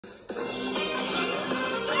did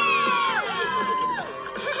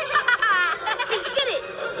it!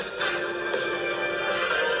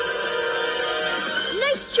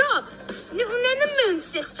 Nice job, Newton and the Moon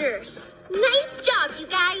Sisters. Nice job, you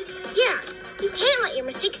guys. Yeah, you can't let your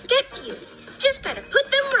mistakes get to you. Just gotta put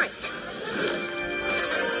them right.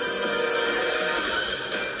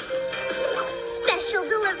 Special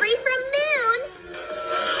delivery from Moon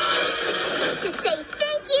to say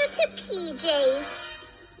thank you to PJs.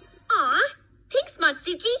 Aw, thanks,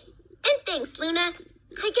 Matsuki. And thanks, Luna.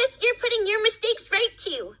 I guess you're putting your mistakes right,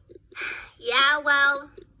 too. Yeah, well,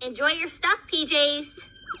 enjoy your stuff, PJs.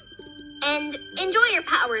 And enjoy your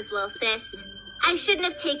powers, little sis. I shouldn't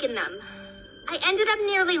have taken them. I ended up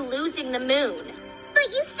nearly losing the moon. But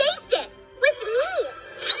you saved it! With me!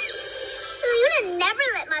 Luna never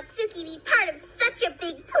let Matsuki be part of such a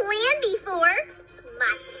big plan before.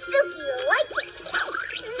 Matsuki liked it. Zap!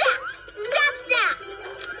 Zap! Zap!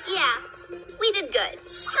 Yeah, we did good.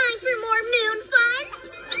 Time for more moon fun?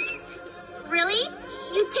 Really?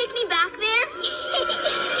 You'd take me back there?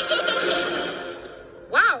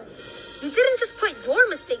 Wow, you didn't just put your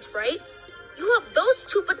mistakes right. You helped those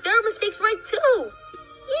two put their mistakes right, too.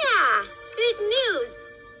 Yeah, good news,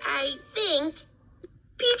 I think.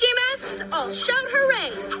 PJ Masks, all shout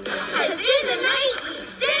hooray! As in the night, we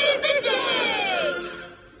save the day!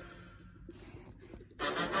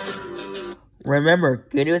 Remember,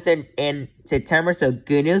 good news in September, so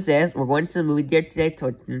good news is we're going to the movie theater today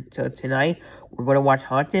till tonight. We're going to watch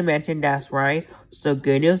Haunted Mansion, that's right. So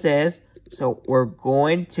good news is, we're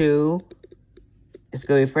going to, it's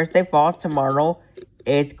going to be first day fall tomorrow.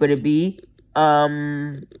 It's going to be,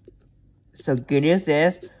 so good news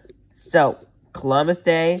is, Columbus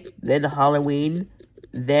Day, then Halloween,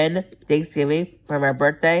 then Thanksgiving for my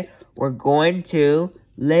birthday. We're going to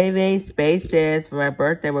Living Spaces for my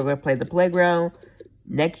birthday. We're going to play the playground.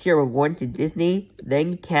 Next year, we're going to Disney,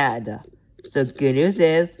 then Canada. So, good news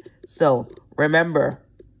is, remember,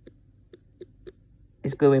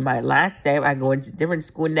 it's going to be my last day. I'm going to a different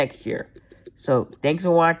school next year. So, thanks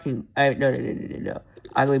for watching. No.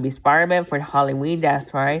 I'm going to be Spider-Man for Halloween,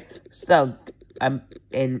 that's right. So, and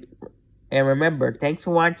remember, thanks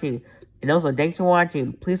for watching. And also, thanks for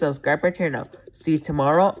watching. Please subscribe to our channel. See you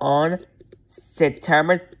tomorrow on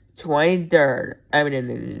September 23rd.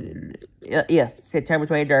 Yes, September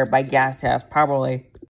 23rd by Gas House, probably.